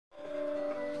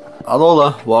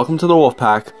Alola, welcome to the Wolf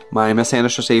Pack. My name is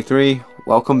Sandus3.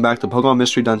 Welcome back to Pokemon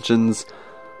Mystery Dungeons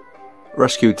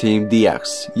Rescue Team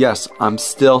DX. Yes, I'm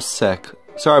still sick.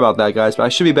 Sorry about that, guys, but I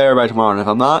should be better by tomorrow, and if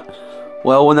I'm not,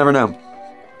 well, we'll never know.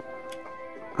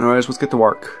 Anyways, let's get to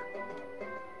work.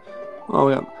 Oh,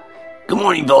 yeah. Good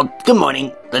morning, Volt. Good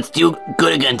morning. Let's do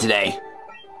good again today.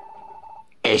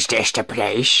 Is this the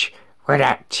place where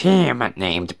that team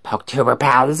named Poktuber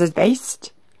Palace is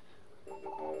based?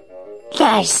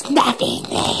 There's nothing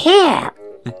here.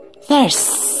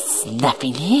 There's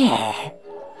nothing here.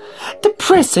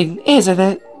 Depressing, isn't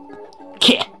it?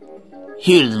 Keh.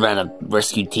 Who'd run a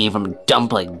rescue team from a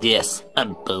dump like this?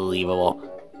 Unbelievable.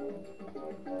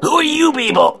 Who are you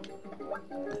people?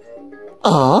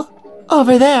 Oh,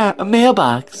 over there, a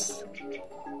mailbox.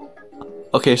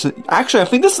 Okay, so actually, I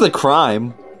think this is a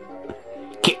crime.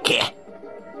 Keh.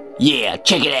 Yeah,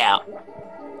 check it out.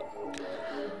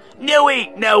 No,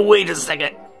 wait a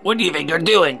second. What do you think you're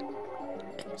doing?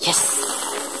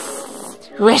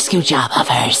 Yes! Rescue job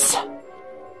offers.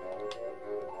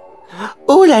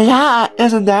 Ooh la la,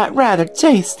 isn't that rather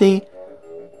tasty?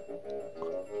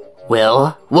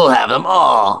 Well, we'll have them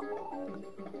all.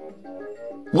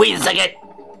 Wait a second.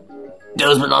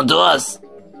 Those belong to us.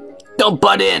 Don't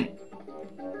butt in.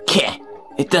 Keh,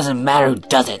 it doesn't matter who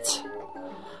does it.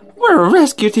 We're a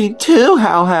rescue team too,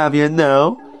 how have you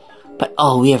know? But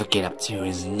all we ever get up to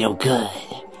is no good.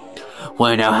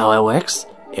 Wanna know how it works?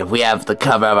 If we have the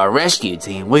cover of our rescue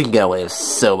team, we can get away with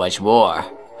so much more.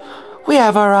 We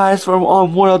have our eyes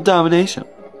on world domination.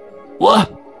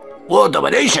 What? World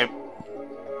domination?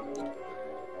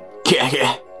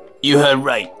 Yeah, you heard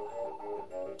right.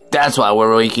 That's why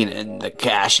we're raking in the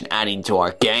cash and adding to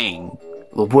our gang.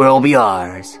 The world will be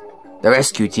ours. The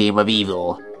rescue team of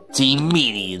evil. Team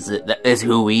Meanies, that is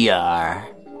who we are.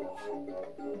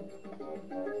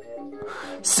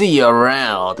 See you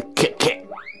around.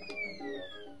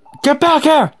 Get back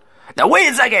here! Now wait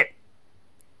a second!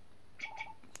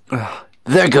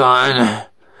 They're gone.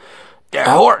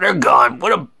 They're gone.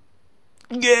 What a...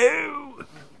 No!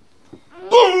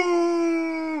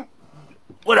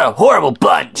 What a horrible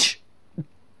bunch!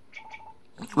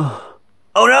 Oh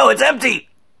no, it's empty!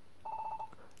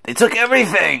 They took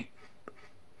everything!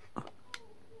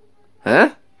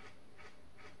 Huh?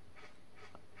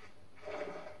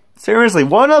 Seriously,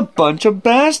 what a bunch of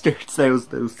bastards,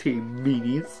 those team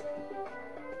meanies.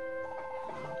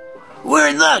 We're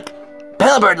in luck!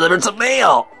 Pelipper delivered some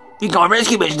mail! You can go on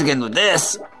rescue missions again with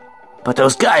this! But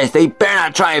those guys, they better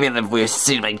not try again if we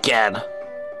see them again.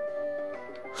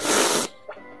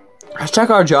 Let's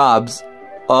check our jobs.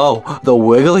 Oh, the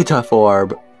Wigglytuff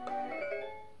orb.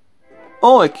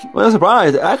 Oh, what a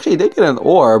surprise. Actually, they get an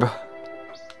orb.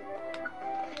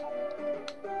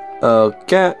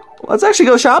 Okay. Let's actually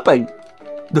go shopping.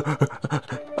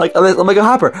 like I'm like a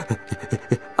hopper.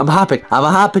 I'm hopping. I'm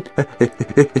a hopping.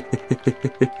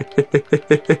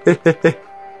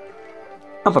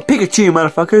 I'm a Pikachu,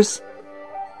 motherfuckers.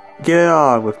 Get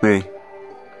on with me.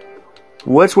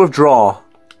 Let's withdraw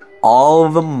all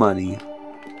of the money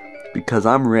because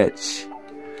I'm rich.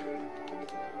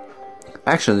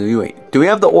 Actually, wait. Do we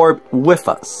have the orb with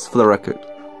us for the record?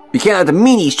 You can't have the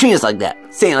meanies treat us like that.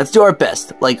 Saying let's do our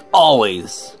best, like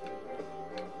always.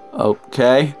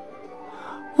 Okay.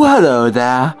 Well, hello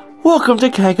there. Welcome to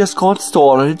Kangaskhan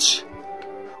Storage.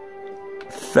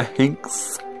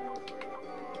 Thanks.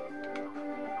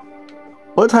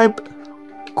 What type?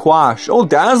 Quash. Oh,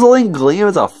 Dazzling Gleam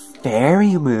is a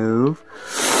fairy move.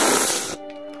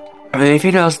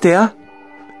 Anything else, dear?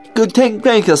 Good thing,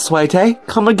 thank you, sweetie.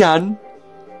 Come again.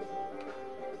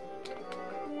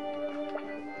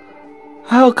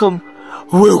 Welcome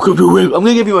to Wiggly. I'm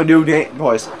gonna give you a new name,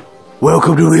 boys.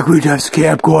 Welcome to Wigglytuff's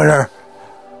camp corner.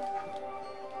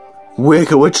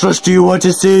 Wiggly, which list do you want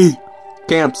to see?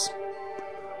 Camps.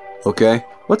 Okay.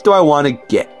 What do I want to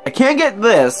get? I can't get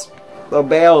this. The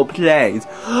bell plays.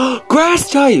 Grass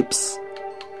types.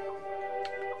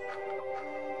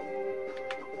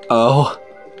 Oh.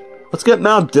 Let's get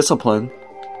Mount Discipline.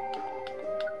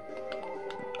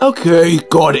 Okay,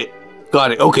 got it.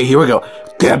 Okay, here we go.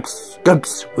 Camps.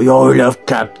 We all love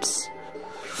camps.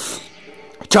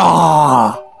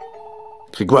 Cha!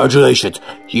 Congratulations,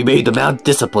 you made the Mount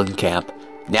Discipline camp.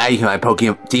 Now you can find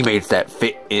Pokemon teammates that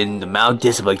fit in the Mount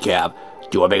Discipline camp. Do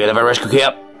you want to make another rescue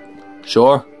camp?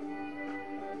 Sure.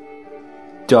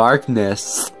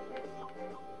 Darkness.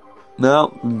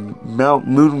 No, Mount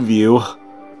Moonview.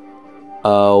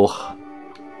 Oh.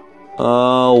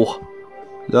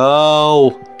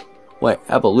 No. Wait,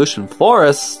 Evolution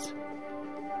Forest?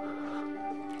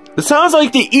 It sounds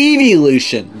like the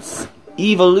Evolutions.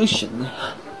 Evolution.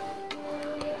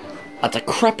 a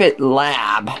decrepit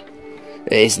lab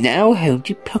is now home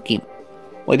to Pokemon.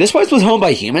 Wait, this place was owned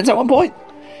by humans at one point?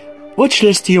 Which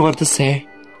list do you want to say?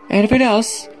 Anything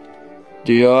else?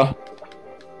 Do you?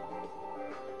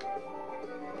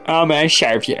 I'm gonna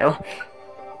serve you.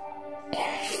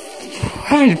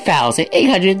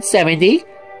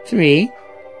 1,873.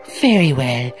 Very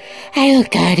well. I will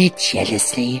guard it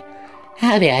jealously.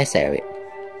 How may I serve it?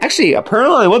 Actually,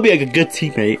 apparently I would be like a good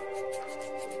teammate.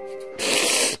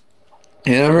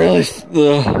 Yeah, really.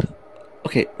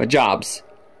 Okay, my jobs.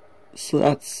 So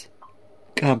that's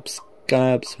camps.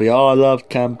 We all love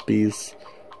campies.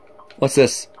 What's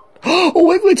this? Oh,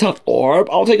 Wigglytuff orb.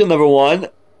 I'll take another one.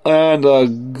 And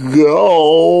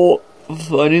go.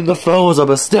 Finding the phone was a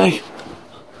mistake.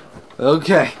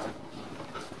 Okay.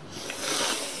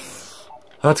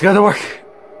 Let's go to work.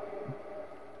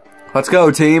 Let's go,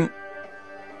 team.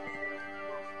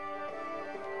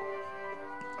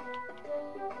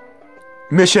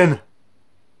 Mission.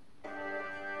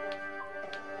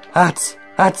 Hats.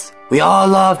 Hats. We all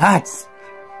love hats.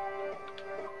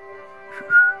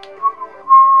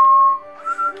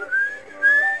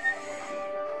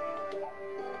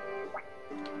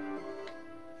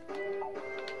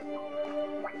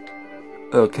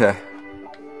 Okay.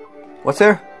 What's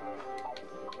there?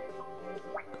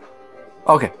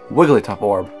 Okay, Wigglytuff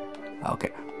orb.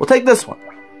 Okay, we'll take this one.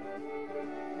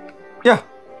 Yeah.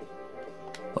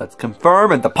 Let's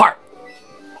confirm and depart.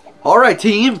 Alright,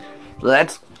 team.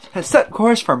 Let's set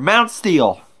course for Mount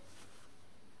Steel.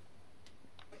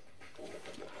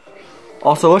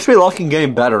 Also, wish we luck in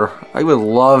getting better. I would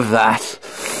love that.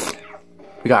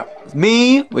 We got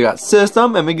me, we got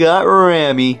System, and we got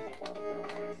Rami.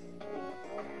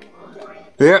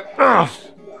 Yeah.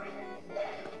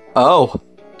 Oh.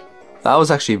 That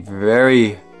was actually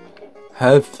very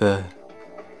helpful.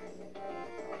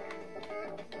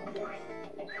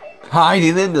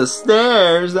 Hiding in the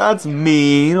stairs? That's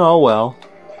mean. Oh well.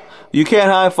 You can't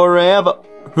hide forever.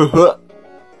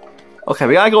 Okay,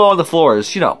 we gotta go on the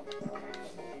floors, you know.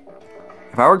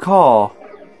 If I recall.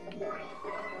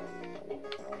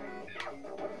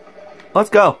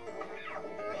 Let's go.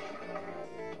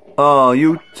 Oh,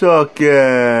 you took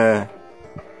it.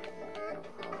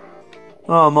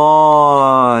 Come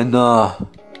on. Oh,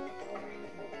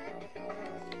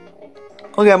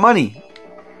 got money.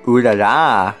 Ooh la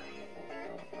la.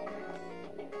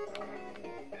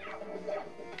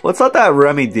 Let's let that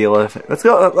Remy deal with it. Let's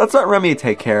go. Let's let Remy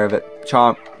take care of it.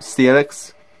 Chomp.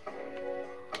 Steelix.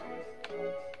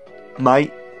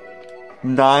 Might.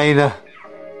 9.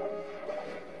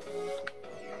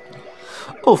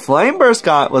 Oh, Flame Burst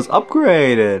was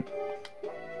upgraded.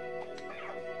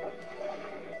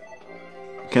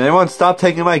 Can everyone stop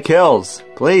taking my kills?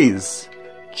 Please.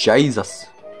 Jesus.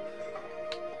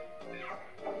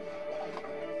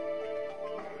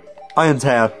 Iron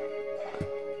Tail.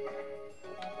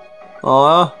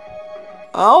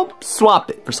 I'll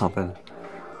swap it for something.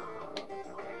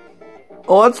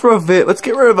 Oh, let's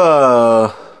get rid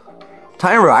of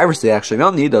Tiny Iverson, actually. We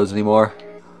don't need those anymore.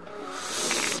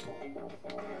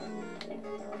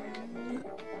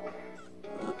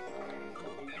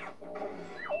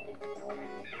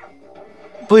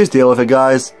 Please deal with it,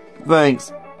 guys.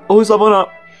 Thanks. Oh, who's leveling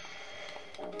up?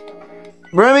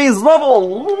 Remy's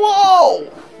level!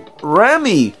 Whoa!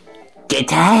 Remy! Good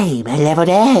time, I leveled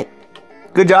up.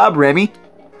 Good job, Remy.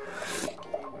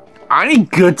 I need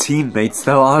good teammates,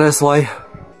 though, honestly.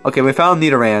 Okay, we found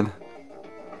Nidoran.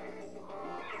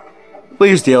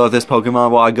 Please deal with this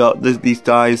Pokemon while I go these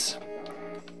guys.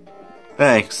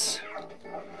 Thanks.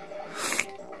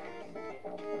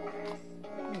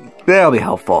 That'll be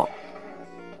helpful.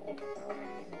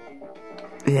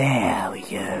 There we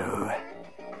go.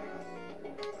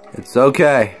 It's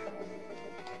okay.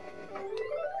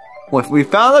 We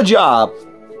found a job.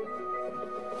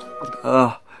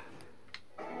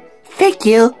 Thank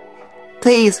you.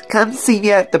 Please come see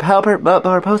me at the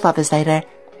post office later.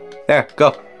 There,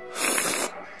 go.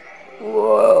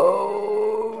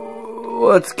 Whoa.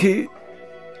 Let's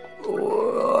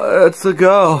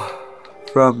go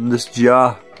from this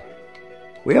job.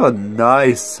 We have a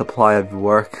nice supply of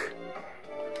work.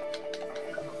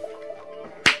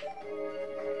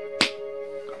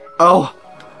 Oh.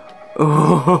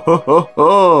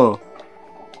 Oh.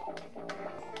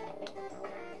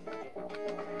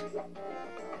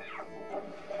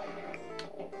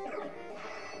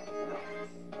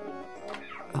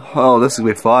 Oh, this is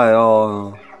gonna be fun.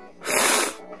 Oh.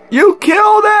 You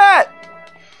killed it!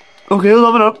 Okay,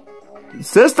 level up.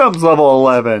 System's level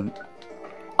 11.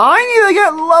 I need to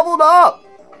get leveled up.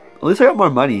 At least I got more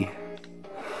money.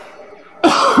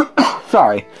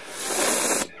 Sorry.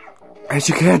 As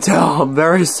you can't tell, I'm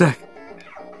very sick.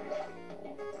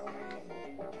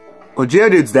 Well,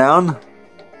 Geodude's down.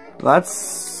 That's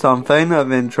something of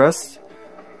interest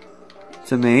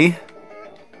to me.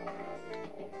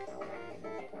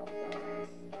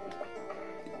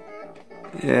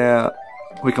 Yeah.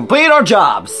 We completed our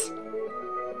jobs.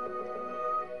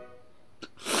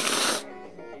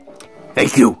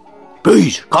 Thank you.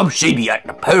 Please come see me at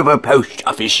the Perver Post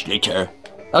Office later.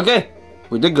 Okay,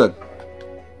 we did good.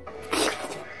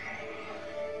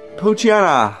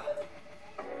 Poochyena.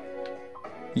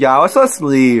 Yeah, let's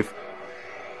leave.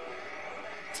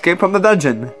 Escape from the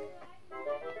dungeon.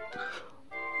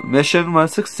 Mission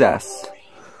was a success.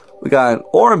 We got an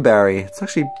orange berry. It's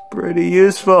actually pretty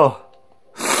useful.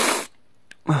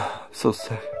 So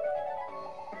sick.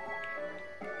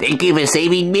 Thank you for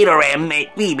saving Midoram,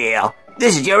 female.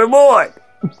 This is your reward.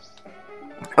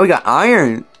 Oh, we got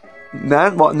iron.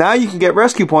 Now you can get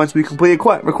rescue points when you complete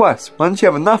a request. Once you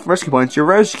have enough rescue points, your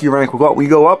rescue rank will go up. When you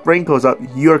go up, rank goes up.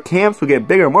 Your camps will get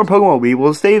bigger. More Pokemon will be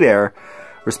able to stay there.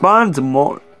 Respond to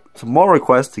more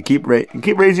requests to keep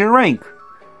raising your rank.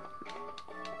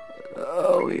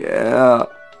 Oh yeah,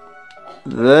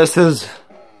 this is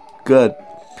good.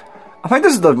 I think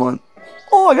this is the one.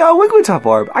 Oh, I got a Wigglytuff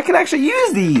orb. I can actually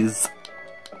use these.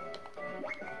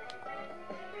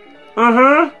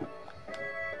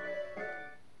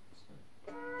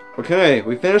 Okay,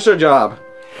 we finished our job.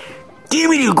 Did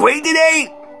we do great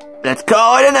today? Let's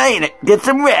call it a night and get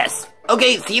some rest.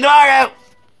 Okay, see you tomorrow.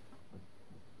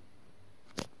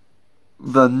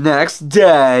 The next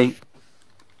day.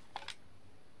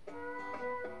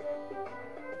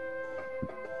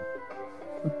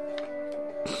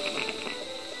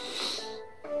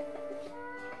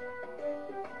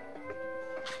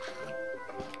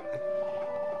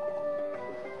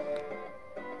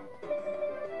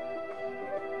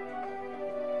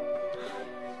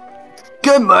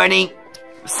 Good morning.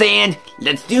 Sand,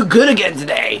 let's do good again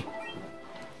today.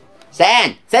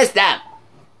 Sand, sister.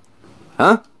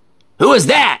 Huh? Who is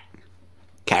that?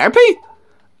 Caterpie?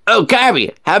 Oh,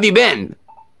 Kirby, how have you been?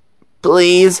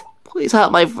 Please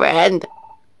help my friend.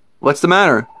 What's the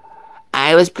matter?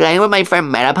 I was playing with my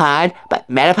friend Metapod, but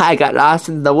Metapod got lost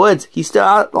in the woods. He's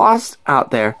still lost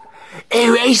out there.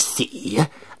 Oh, I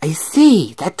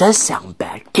see. That does sound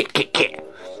bad.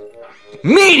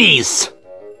 Meanies!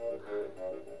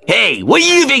 Hey, what do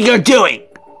you think you're doing?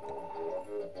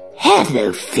 Have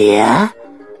no fear.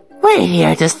 We're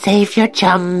here to save your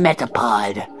chum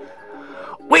Metapod.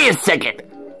 Wait a second.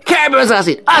 Kirby was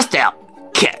asking us to help.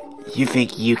 You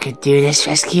think you could do this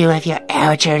rescue with your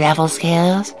amateur level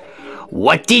skills?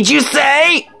 What did you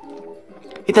say?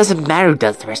 It doesn't matter who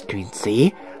does the rescuing,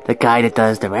 see? The guy that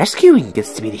does the rescuing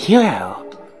gets to be the hero.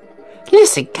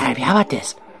 Listen, Kirby, how about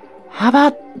this? How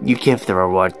about you give the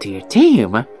reward to your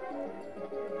team?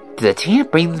 The team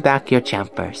brings back your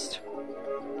champ first.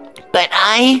 But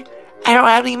I don't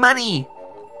have any money.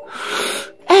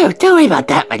 Oh, don't worry about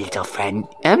that, my little friend.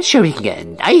 I'm sure we can get a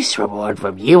nice reward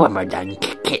from you when we're done.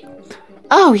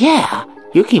 Oh yeah,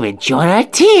 you can even join our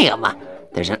team.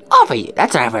 There's an offer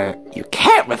that's an offer you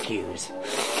can't refuse.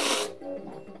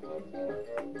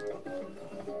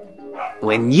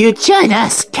 When you join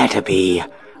us, Caterpie,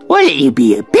 why don't you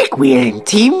be a big wheel in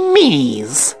Team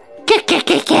Meanies?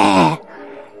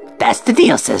 That's the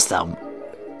deal system.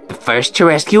 The first to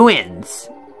rescue wins.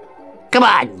 Come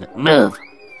on, move.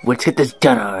 Let's get this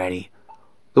done already.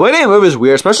 The way they move is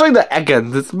weird, especially the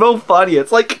Ekans. It's so funny.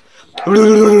 It's like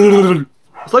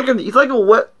it's like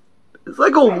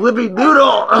a living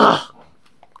noodle. Ugh.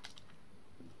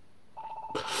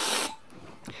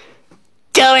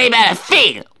 Don't worry about a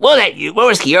thing. We'll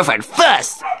rescue your friend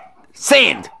first.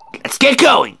 Sand, let's get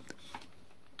going.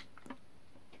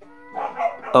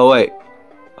 Oh wait,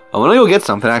 I want to go get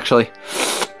something actually.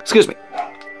 Excuse me.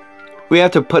 We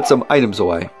have to put some items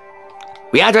away.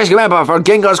 We have to rescue Metapod before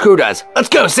Gengar's crew does. Let's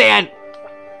go, Sand.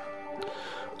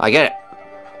 I get it.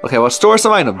 Okay, well, store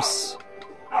some items.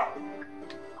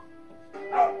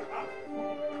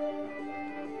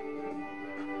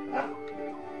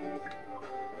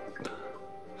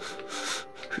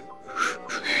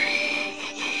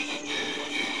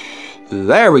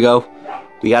 There we go.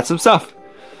 We got some stuff.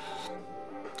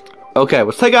 Okay,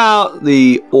 let's take out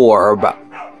the orb.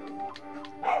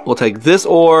 We'll take this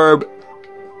orb.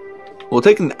 We'll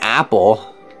take an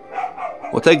apple.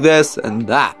 We'll take this and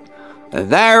that. And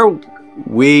there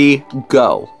we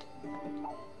go.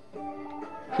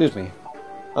 Excuse me.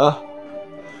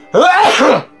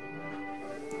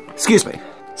 Excuse me.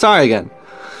 Sorry again.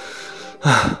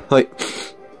 Wait.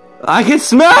 I can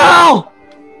smell!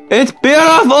 It's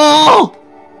beautiful!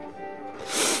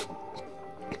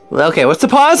 Okay, let's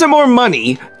deposit more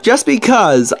money just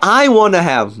because I want to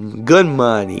have good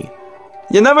money.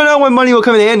 You never know when money will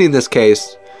come in handy in this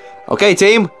case. Okay,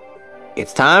 team,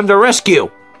 it's time to rescue.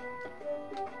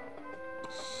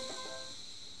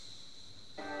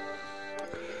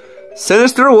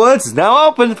 Sinister Woods is now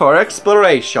open for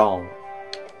exploration.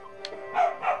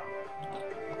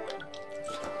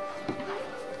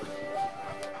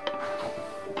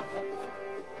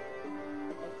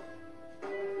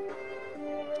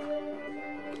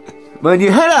 When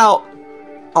you head out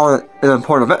on an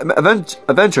important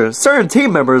adventure, certain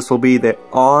team members will be there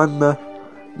on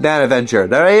that adventure.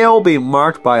 They will be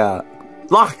marked by a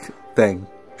lock thing,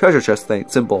 treasure chest thing,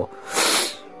 symbol.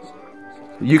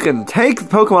 You can take the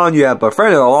Pokemon you have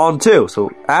befriended along too,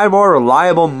 so add more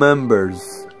reliable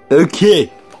members.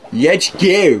 Okay, let's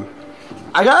go.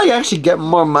 I gotta actually get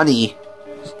more money.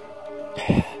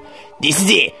 This is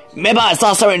it. Remember I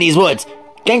saw somewhere in these woods.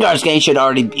 Gengar's game should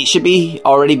already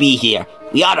be here.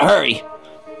 We ought to hurry.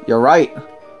 You're right.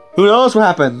 Who knows what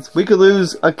happens? We could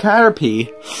lose a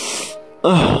Caterpie.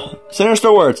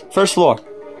 Sinister Words, first floor.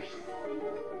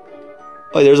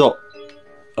 Wait, there's a...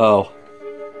 Oh.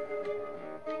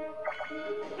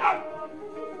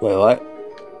 Wait, what?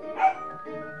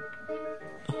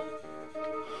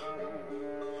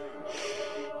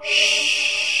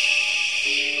 Shh.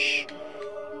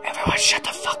 Everyone shut the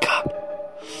fuck up.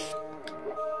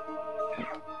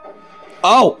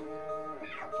 Oh!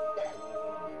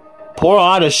 Poor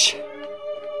Oddish.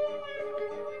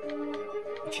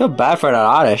 I feel bad for that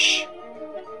Oddish.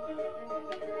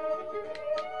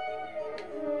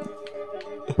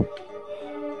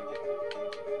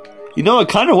 You know, it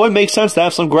kind of would make sense to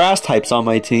have some grass types on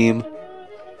my team.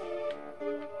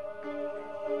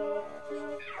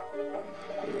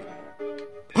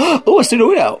 Oh, a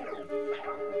Sudowoodo!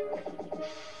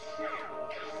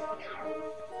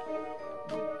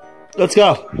 Let's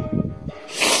go.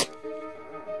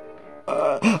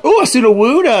 Oh, a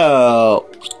Sudowoodo!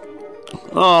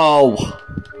 Oh.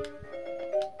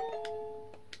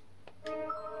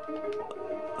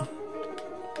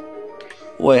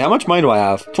 Wait, how much money do I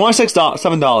have?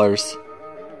 $7.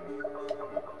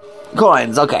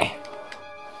 Coins, okay.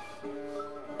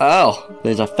 Oh,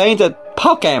 there's a fainted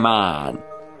Pokemon.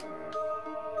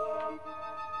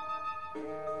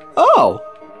 Oh.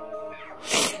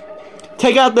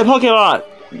 Take out the Pokemon.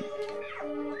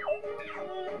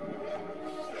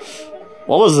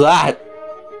 What was that?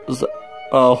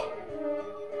 Oh.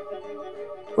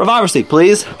 Reviver Seed,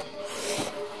 please.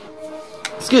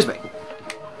 Excuse me.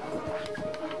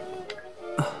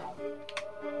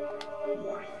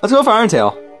 Let's go for Iron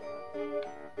Tail.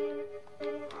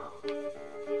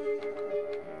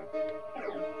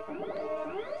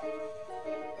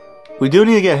 We do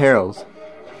need to get Heralds.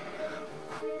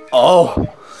 Oh.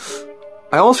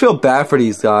 I almost feel bad for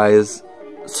these guys.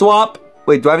 Swap.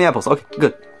 Wait, do I have any apples? Okay,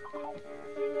 good.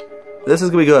 This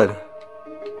is gonna be good.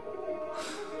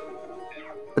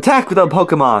 Attack with a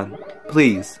Pokemon,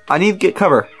 please. I need to get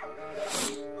cover.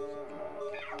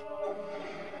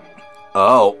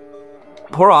 Oh.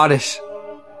 Poor Oddish.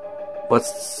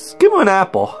 Let's give him an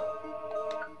apple.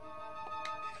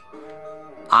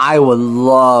 I would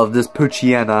love this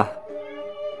Poochyena.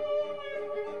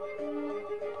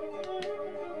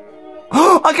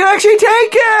 I can actually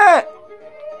take it!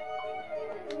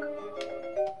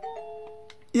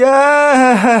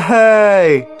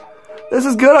 Yay! This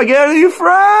is good, I get a new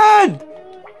friend!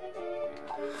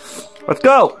 Let's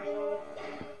go!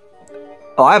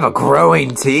 Oh, I have a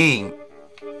growing team.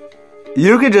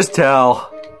 You can just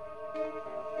tell.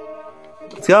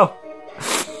 Let's go.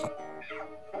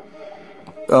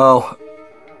 Oh.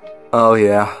 Oh,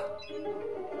 yeah.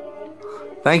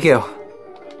 Thank you.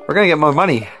 We're gonna get more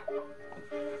money.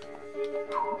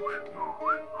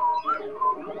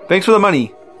 Thanks for the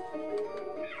money.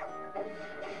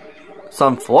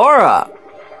 Some Flora.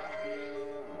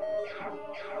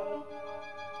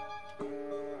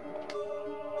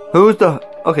 Who's the...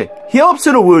 Okay. Heal up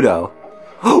Sudowoodo.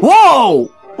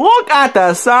 Whoa! Look at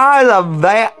the size of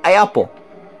that apple.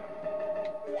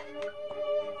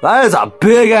 That is a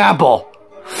big apple.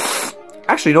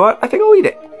 Actually, you know what? I think I'll eat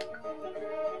it.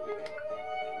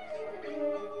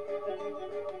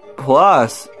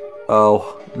 Plus...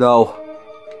 Oh, no.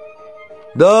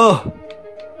 No!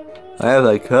 I have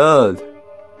a code.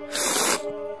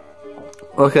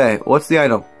 Okay, what's the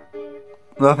item?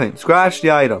 Nothing. Scratch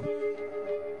the item.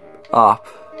 Up.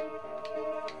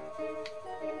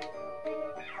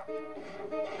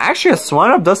 Actually, a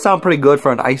Swinub does sound pretty good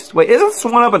for an ice... Wait, isn't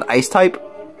Swinub an ice type?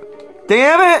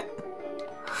 Damn it!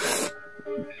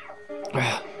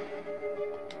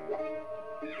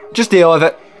 Just deal with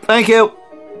it. Thank you.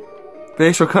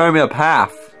 Thanks for clearing me a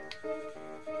path.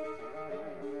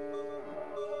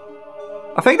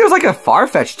 I think there's like a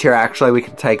Farfetch'd here actually we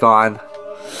can take on.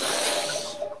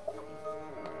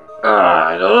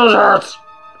 Those hurts.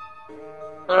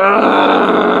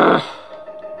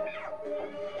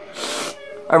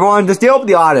 Everyone, just deal with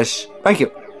the Oddish. Thank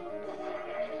you.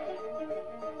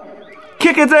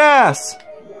 Kick its ass!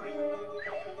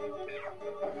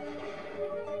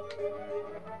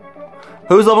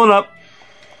 Who's leveling up?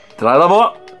 Did I level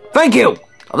up? Thank you!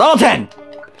 I'm level 10!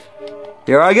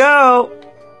 Here I go!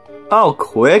 Oh,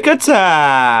 quick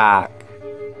attack!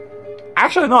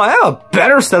 Actually, no, I have a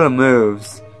better set of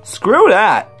moves. Screw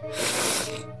that.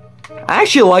 I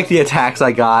actually like the attacks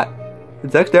I got.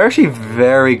 They're actually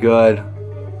very good,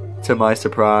 to my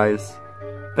surprise.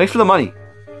 Thanks for the money.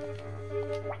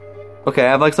 Okay, I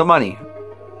have like some money.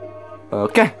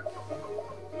 Okay.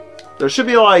 There should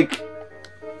be like...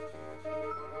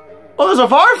 Oh, there's a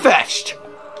Farfetch'd!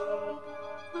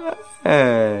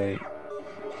 Hey.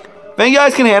 Think you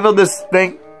guys can handle this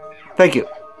thing? Thank you.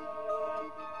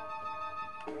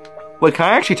 Wait, can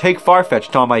I actually take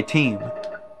Farfetch'd on my team?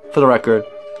 For the record.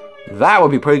 That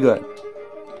would be pretty good.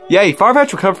 Yay,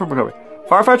 Farfetch'd recovered from recovery.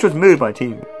 Farfetch'd was moved by my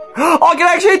team. Oh, I can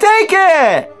actually take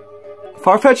it!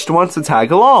 Farfetch'd wants to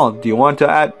tag along. Do you want to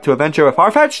add to adventure with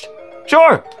Farfetch'd?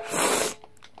 Sure!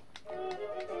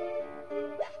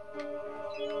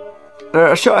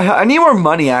 Sure, I need more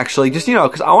money actually, just, you know,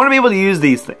 because I want to be able to use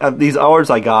these hours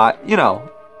I got, you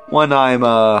know, when I'm,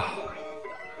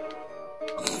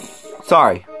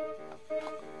 sorry.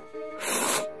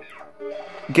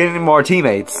 Getting more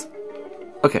teammates.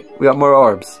 Okay, we got more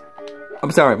orbs.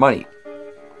 I'm sorry, money.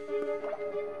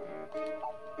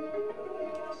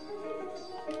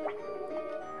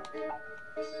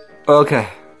 Okay.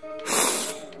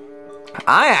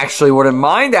 I actually wouldn't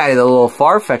mind adding a little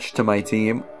Farfetch'd to my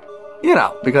team. You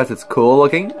know, because it's cool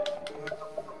looking.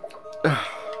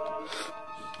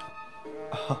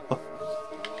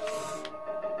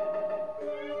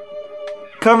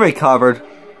 Come recovered.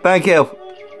 Thank you.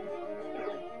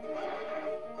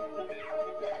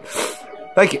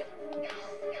 Thank you.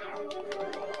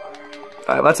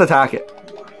 Alright, let's attack it.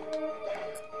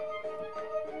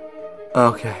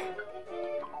 Okay.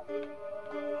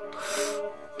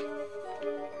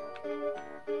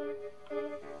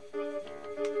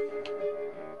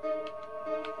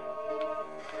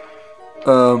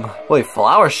 Wait,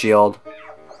 Flower Shield?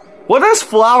 What is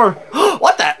Flower?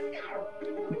 What the?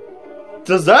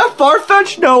 Does that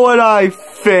Farfetch'd know what I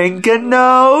think it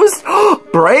knows?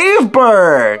 Brave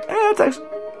Bird! That's actually...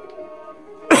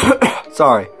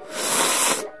 Sorry.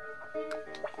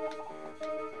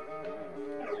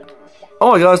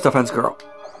 Oh my god, it's Defense Girl.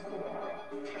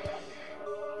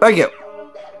 Thank you.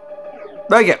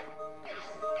 Thank you.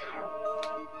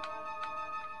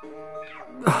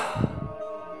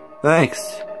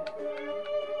 Thanks.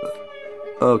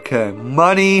 Okay,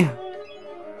 money.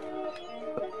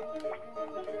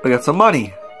 We got some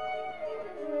money.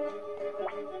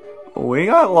 We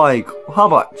got like, how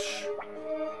much?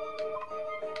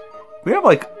 We have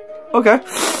like, okay.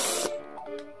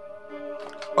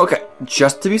 Okay,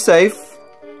 just to be safe,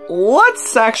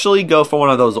 let's actually go for one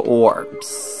of those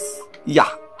orbs. Yeah.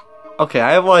 Okay,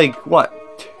 I have like, what?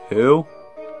 2?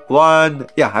 1?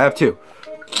 Yeah, I have 2.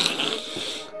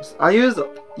 I use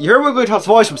your Wigglytuff's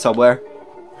voice from somewhere.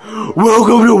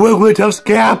 Welcome to Wigglytuff's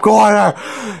Camp Corner!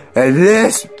 And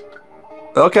this...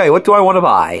 Okay, what do I want to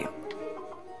buy?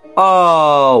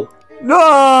 Oh!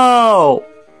 No!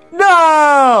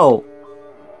 No!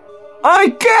 I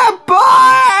can't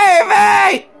buy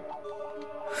me!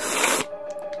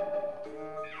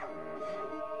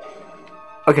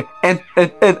 Okay, and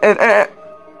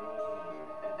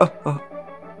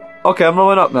okay, I'm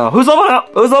leveling up now. Who's leveling up?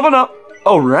 Who's leveling up?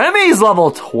 Oh, Remy's level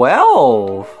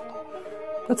 12.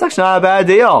 That's actually not a bad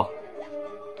deal.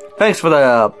 Thanks for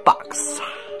the box.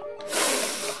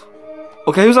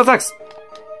 Okay, who's up next?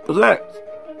 Who's next?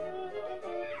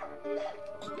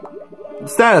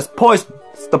 Status, poison.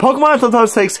 The Pokemon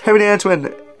sometimes takes heavy damage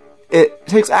when it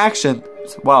takes action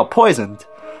while poisoned.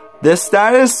 This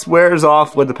status wears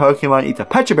off when the Pokemon eats a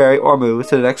Pecha Berry or moves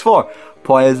to the next floor.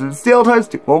 Poison Steel types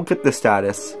won't get this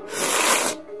status.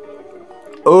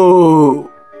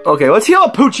 Oh, okay, let's heal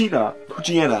up Poochyena.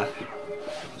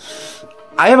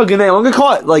 I have a good name. I'm gonna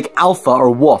call it like Alpha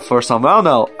or Wolf or something. I don't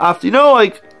know. After you know,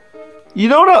 like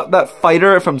that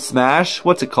fighter from Smash.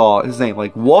 What's it called? His name,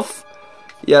 like Wolf.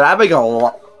 Yeah, that'd be a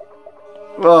lot.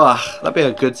 Ugh, that'd be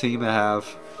a good team to have.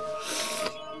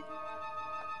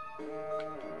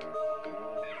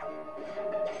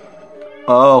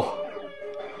 Oh,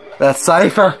 that's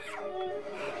Cypher.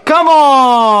 Come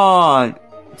on.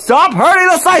 Stop hurting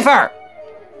the Cypher!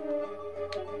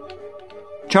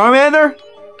 Charmander?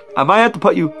 I might have to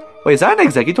put you... Wait, is that an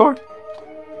Executor?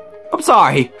 I'm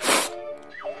sorry.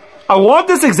 I want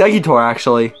this Executor,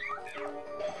 actually.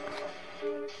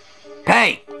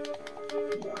 Hey!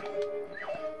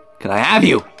 Can I have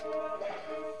you?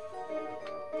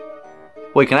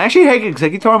 Wait, can I actually have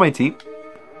Executor on my team?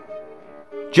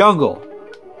 Jungle.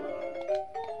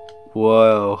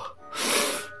 Whoa.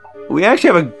 We actually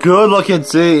have a good looking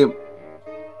team.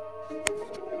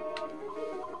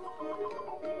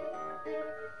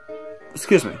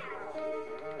 Excuse me.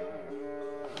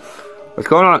 What's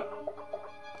going on?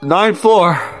 9th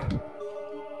floor.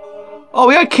 Oh,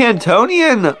 we got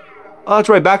Cantonian. Oh, that's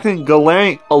right. Back then,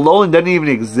 Alolan didn't even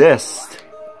exist.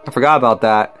 I forgot about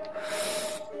that.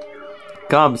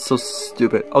 God, I'm so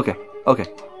stupid. Okay, okay.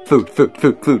 Food.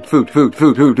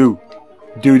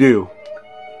 Do.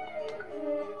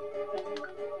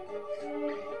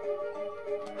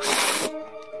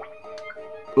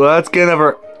 Let's get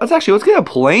a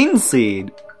plain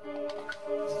seed.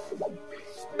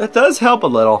 That does help a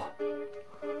little.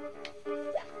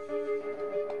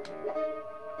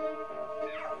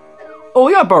 Oh,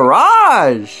 we got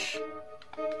Barrage.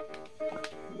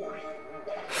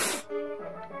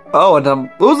 Oh, and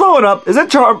who's blowing up? Is it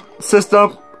Charm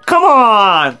System? Come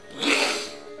on!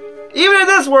 Even in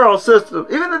this world, System.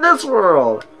 Even in this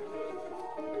world.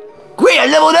 Great, I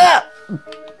leveled up!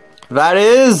 That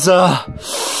is,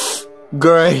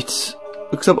 great.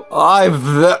 Except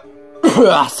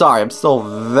sorry, I'm still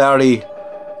very...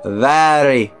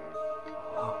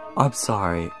 I'm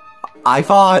sorry. I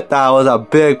thought that was a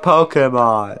big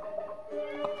Pokemon.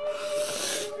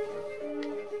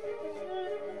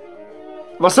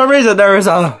 For some reason, there is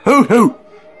a Hoot-Hoot.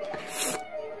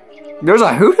 There's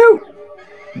a Hoot-Hoot?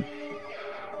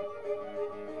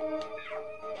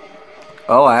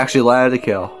 Oh, I actually landed a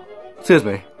kill. Excuse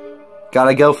me.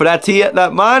 Gotta go for that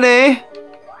money.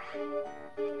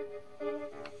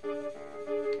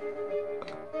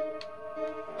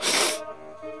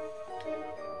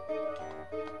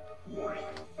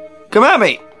 Come at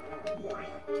me.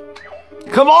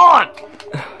 Come on.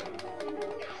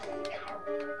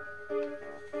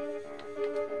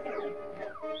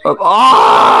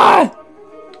 Ah!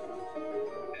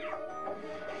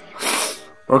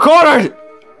 We're cornered.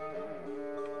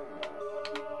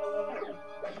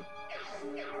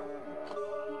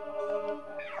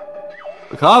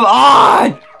 Come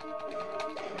on!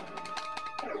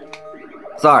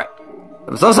 Sorry.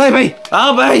 I'm so sleepy!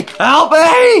 Help me! Help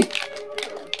me!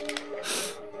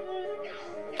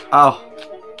 Oh.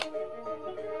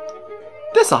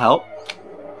 This'll help.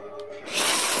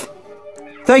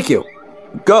 Thank you.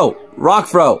 Go! Rock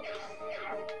throw!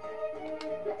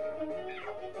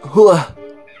 Hula.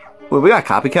 Wait, we got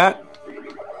Copycat?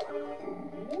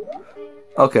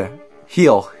 Okay.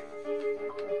 Heal.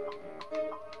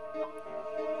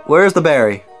 Where's the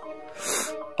berry?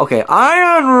 Okay,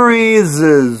 Iron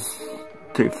raises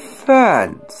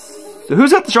defense. So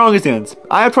who's got the strongest hands?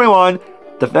 I have 21.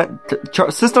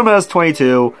 System has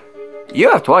 22. You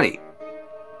have 20. Okay,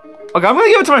 I'm gonna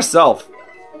give it to myself.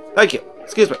 Thank you.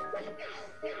 Excuse me.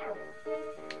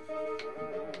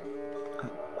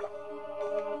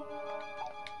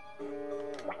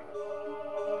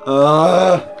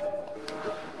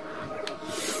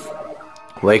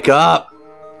 Wake up.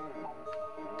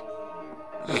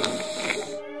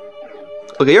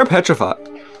 Okay, you're petrified.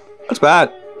 That's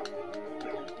bad.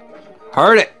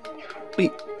 Heard it.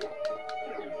 Wait.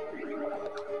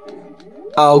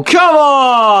 Oh, come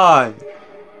on!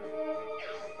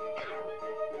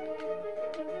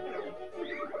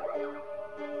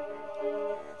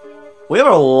 We have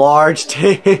a large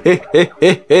team.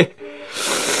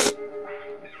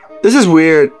 This is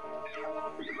weird.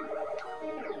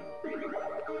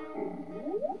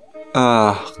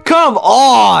 Come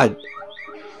on!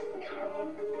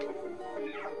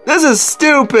 This is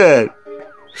stupid!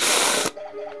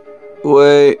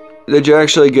 Wait, did you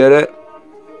actually get it?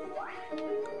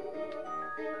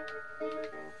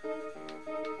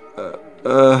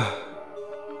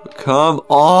 Come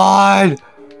on!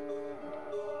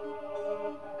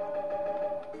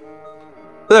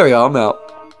 There we go, I'm out.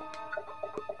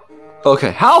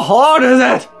 Okay, how hard is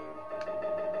it?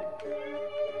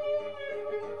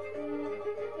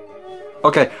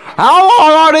 Okay, how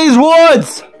hard are these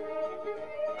woods?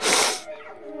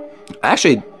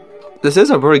 Actually, this is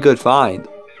a pretty good find.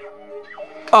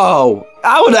 Oh,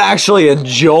 I would actually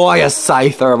enjoy a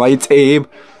Scyther on my team.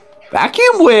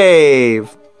 Vacuum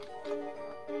Wave!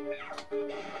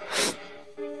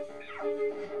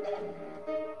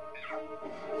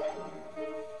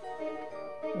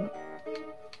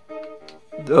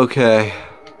 Okay.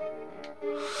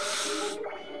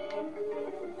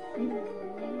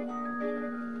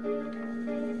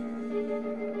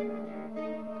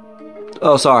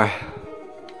 Oh, sorry.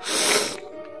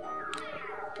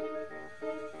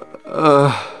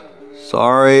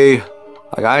 Sorry.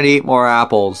 I gotta eat more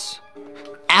apples.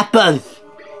 Apples!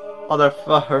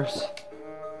 Motherfuckers.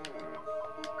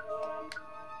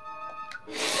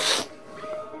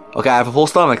 Okay, I have a full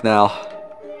stomach now.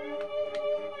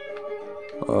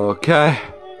 Okay.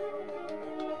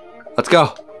 Let's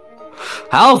go.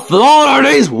 How long are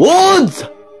these woods?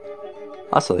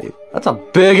 That's a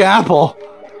big apple.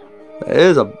 That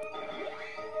is a...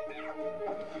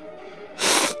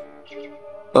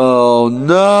 Oh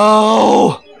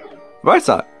no! Right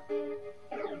side.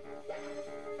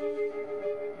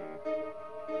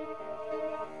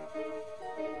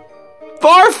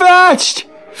 Far-fetched!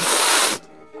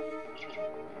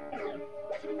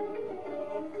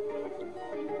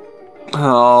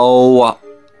 Oh.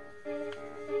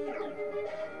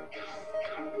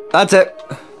 That's it.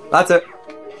 That's it.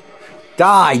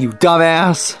 Die, you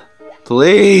dumbass.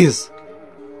 Please.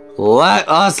 Let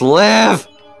us live.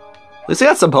 At least I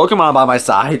got some Pokemon by my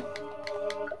side.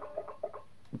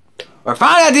 We're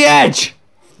finally at the edge.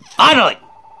 Finally!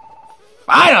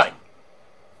 Finally!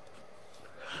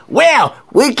 Well,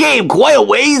 we came quite a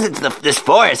ways into this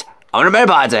forest. I wonder where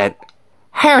Metapods at.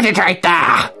 Heritage right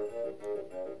there!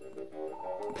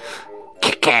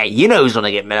 Okay, you know who's gonna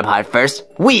get Metapod first.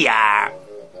 We are!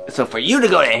 So for you to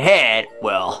go ahead,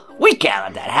 well, we can't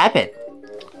let that happen.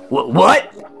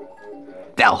 What?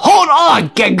 Now hold on,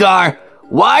 Gengar!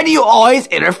 Why do you always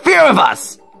interfere with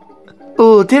us?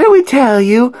 Oh, didn't we tell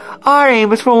you? Our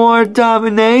aim is for more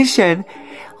domination.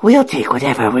 We'll take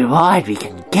whatever reward we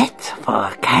can get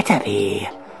for Caterpie.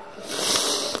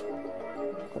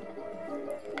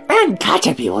 And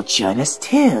Caterpie will join us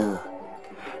too.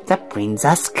 That brings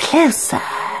us closer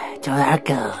to our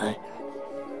goal.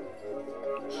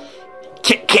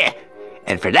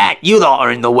 And for that, you lot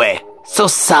are in the way. So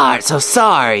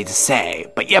sorry to say,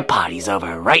 but your party's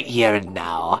over right here and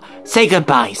now. Say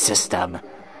goodbye, system.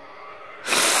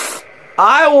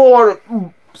 I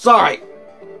will... Sorry.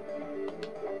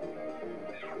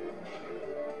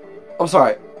 I'm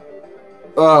sorry.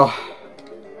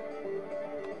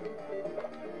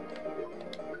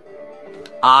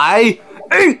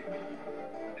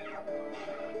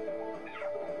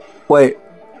 Wait,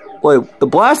 the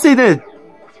blast thing did...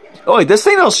 Oh wait, this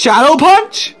thing knows Shadow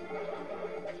Punch?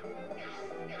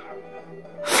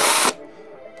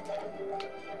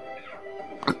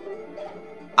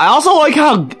 I also like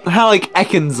how like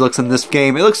Ekans looks in this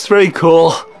game. It looks pretty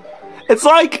cool. It's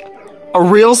like a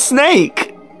real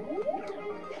snake.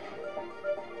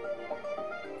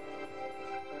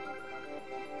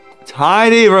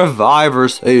 Tiny Reviver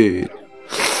Seed.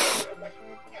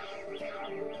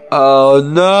 Oh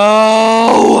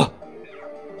no!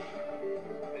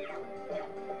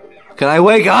 Can I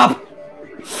wake up?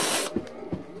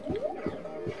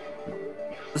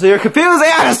 So you're confused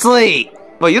and asleep.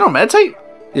 Well, you don't meditate?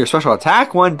 Your special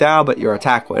attack went down, but your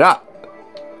attack went up.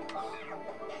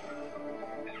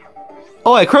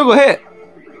 Oh, a critical hit.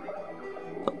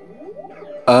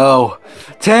 Oh,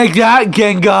 take that,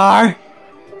 Gengar.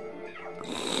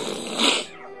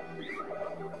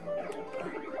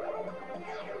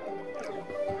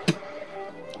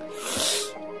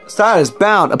 Status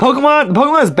bound. The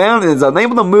Pokemon is bound and is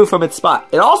unable to move from its spot.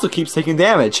 It also keeps taking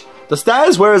damage. The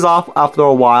status wears off after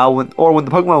a while, when the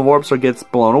Pokemon warps or gets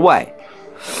blown away.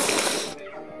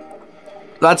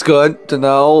 That's good to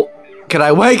know. Can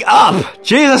I wake up?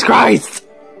 Jesus Christ!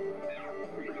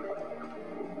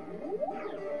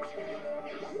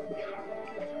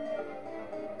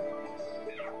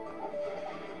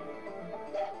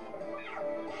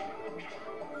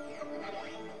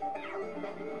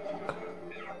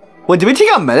 Wait, did we take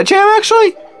out Medicham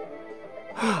actually?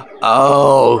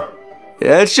 Oh,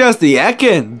 it's just the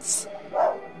Ekans.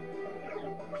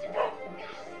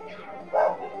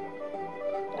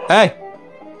 Hey,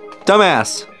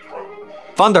 dumbass.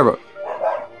 Thunderbird.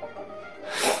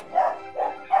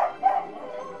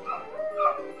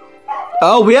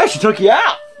 Oh, we actually took you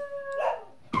out.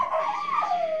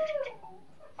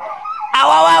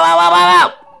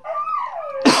 Ow!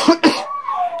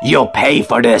 You'll pay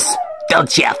for this.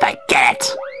 Don't you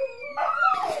forget.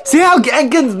 See how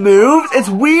Ekans moves? It's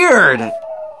weird.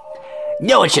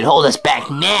 No one should hold us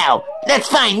back now. Let's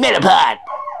find Metapod.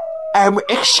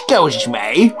 Excuse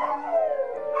me.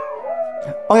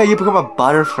 Oh yeah, you become a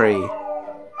Butterfree.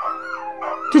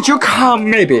 Did you come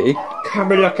maybe? Come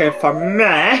be looking for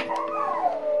me?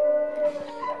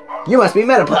 You must be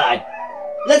Metapod.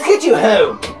 Let's get you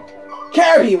home.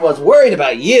 Caterpie was worried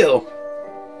about you.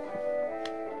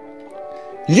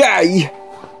 Yay!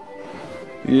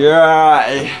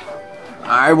 Yay!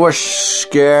 I was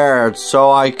scared, so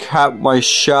I kept my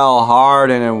shell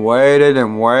hardened and waited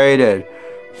and waited.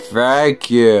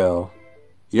 Thank you.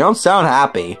 You don't sound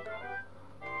happy.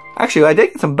 Actually, I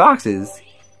did get some boxes.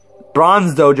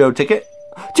 Bronze Dojo ticket.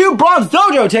 2 Bronze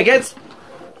Dojo tickets!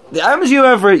 The items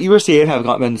you received have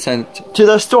been sent to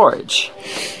the storage.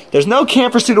 There's no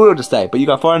camp for Student Wheel to stay, but you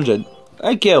got 400.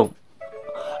 Thank you.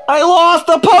 I lost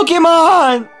a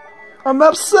Pokemon! I'm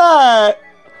upset.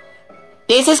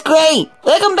 This is great.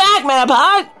 Welcome back,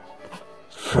 Metapod.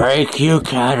 Thank you,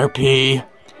 Caterpie.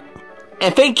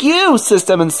 And thank you,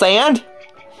 System and Sand.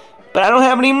 But I don't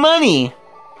have any money.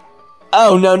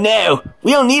 Oh, no.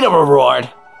 We don't need a reward.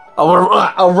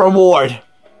 A reward.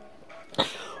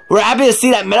 We're happy to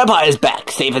see that Metapod is back,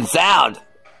 safe and sound.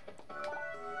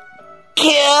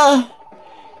 Kill!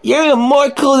 You're even more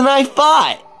cool than I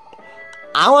thought.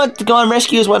 I want to go on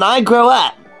rescues when I grow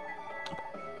up.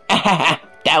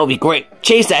 That would be great.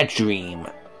 Chase that dream.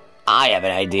 I have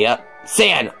an idea.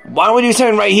 Sand, why don't we do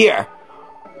something right here?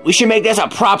 We should make this a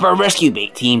proper rescue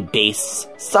team base.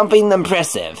 Something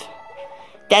impressive.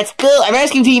 That's cool. A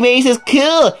rescue team base is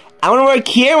cool. I want to work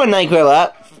here when I grow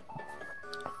up.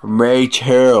 Me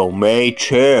too.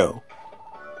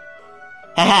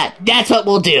 Haha, that's what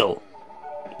we'll do.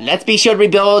 Let's be sure to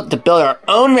build our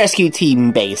own rescue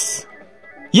team base.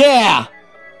 Yeah!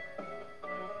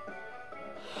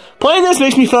 Playing this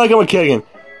makes me feel like I'm a kid again.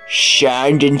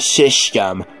 Sound and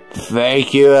system.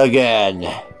 Thank you again.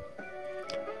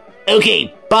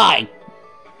 Okay, bye.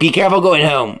 Be careful going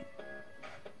home.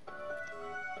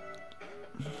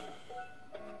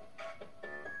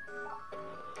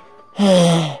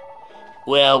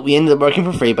 Well, we ended up working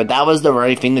for free, but that was the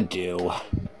right thing to do.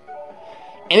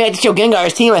 And we had to show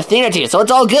Gengar's team a thing or two, so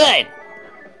it's all good.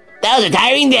 That was a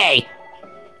tiring day.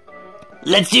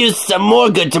 Let's do some more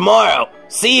good tomorrow.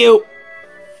 See you.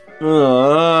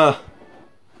 The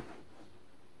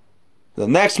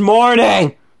next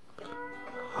morning.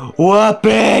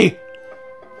 Whoopee.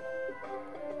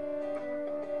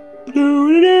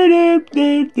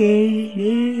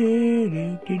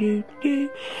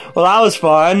 Well, that was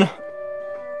fun.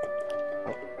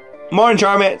 Morning,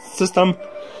 Charmant System.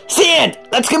 Sand,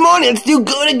 let's come on. Let's do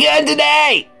good again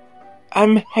today.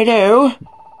 Hello?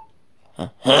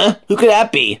 Huh? Who could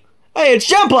that be? Hey, it's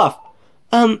Jumpluff!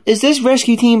 Is this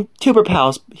rescue team Tuber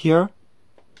Pals here?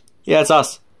 Yeah, it's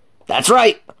us. That's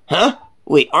right. Huh?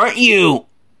 Wait, aren't you?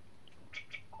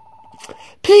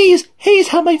 Please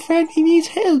help my friend. He needs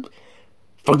help.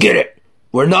 Forget it.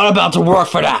 We're not about to work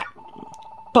for that.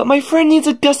 But my friend needs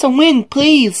a gust of wind,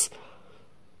 please.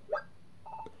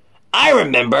 I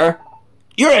remember.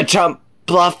 You're a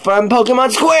Jumpluff from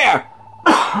Pokemon Square.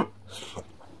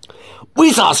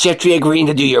 We saw Shiftry agreeing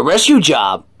to do your rescue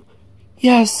job.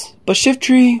 Yes, but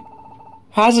Shiftry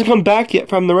hasn't come back yet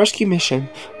from the rescue mission.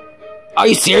 Are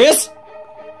you serious?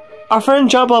 Our friend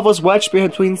Jumpluff was wedged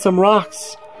between some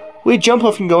rocks.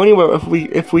 Jumpluff can go anywhere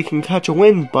if we can catch a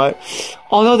wind, but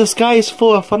although the sky is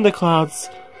full of thunderclouds,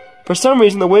 for some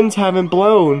reason the winds haven't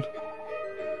blown.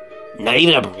 Not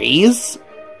even a breeze?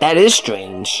 That is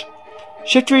strange.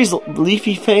 Shiftry's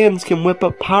leafy fans can whip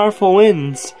up powerful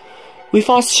winds. We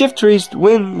thought Shiftry's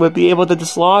wind would be able to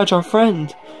dislodge our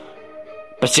friend.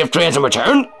 But Shiftry hasn't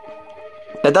returned?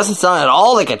 That doesn't sound at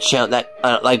all like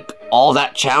like all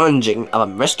that challenging of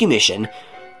a rescue mission.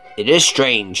 It is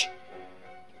strange.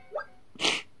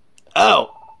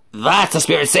 Oh, that's the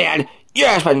Spirit Sand.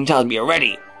 You're expecting to tell me you're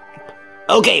ready.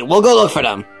 Okay, we'll go look for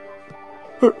them.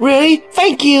 Really?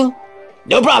 Thank you.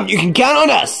 No problem, you can count on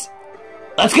us.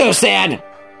 Let's go, Sand.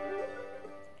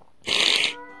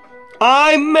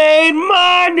 I made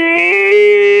money!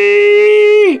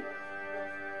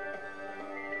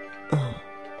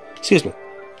 Excuse me.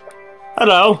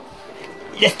 Hello.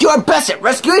 Let's do our best at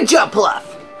rescuing Jumpluff.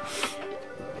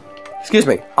 Excuse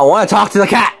me. I want to talk to the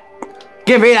cat.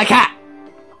 Give me the cat.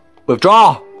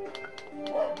 Withdraw.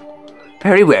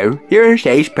 Very well. Here is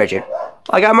today's present.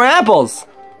 I got more apples.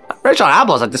 I'm rich on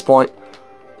apples at this point.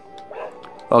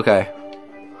 Okay.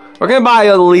 We're gonna buy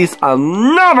at least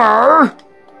another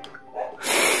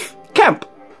camp.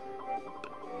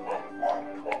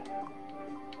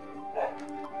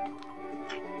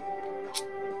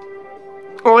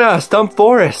 Oh yeah, Stump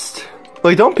Forest.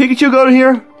 Wait, don't Pikachu go to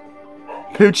here?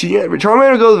 Poochie,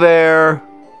 Charmander go there.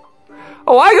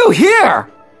 Oh, I go here!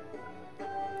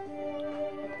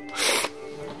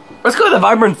 Let's go to the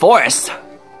Vibrant Forest.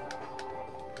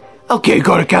 Okay,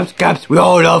 go to camps. We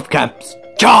all love camps.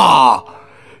 Cha!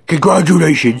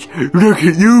 Congratulations, look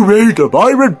at you made the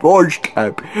Vibrant Force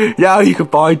Camp. Now you can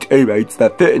find teammates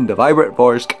that fit in the Vibrant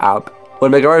Force Camp.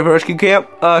 Wanna make it right for rescue camp?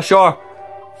 Sure.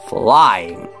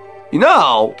 Flying. You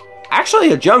know,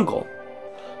 actually a jungle.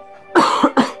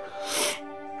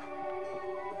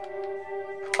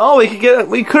 Oh,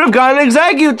 we could have gotten an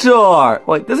executor.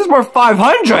 Wait, this is worth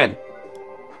 500.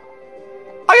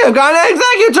 I could have gotten an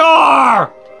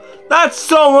executor. That's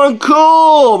so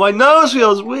uncool. My nose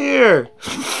feels weird.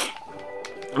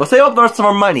 We'll save up the rest of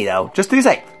our money though, just to be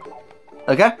safe.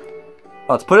 Okay?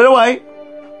 Let's put it away.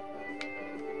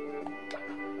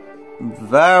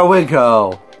 There we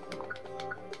go.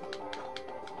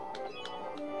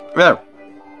 There.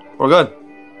 We're good.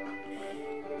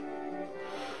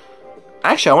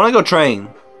 Actually, I want to go train.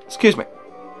 Excuse me.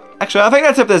 Actually, I think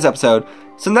that's it for this episode.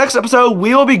 So next episode,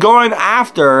 we will be going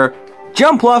after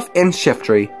Jumpluff and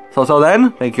Shiftry. So until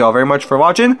then, thank you all very much for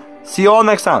watching. See you all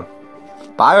next time.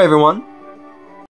 Bye, everyone.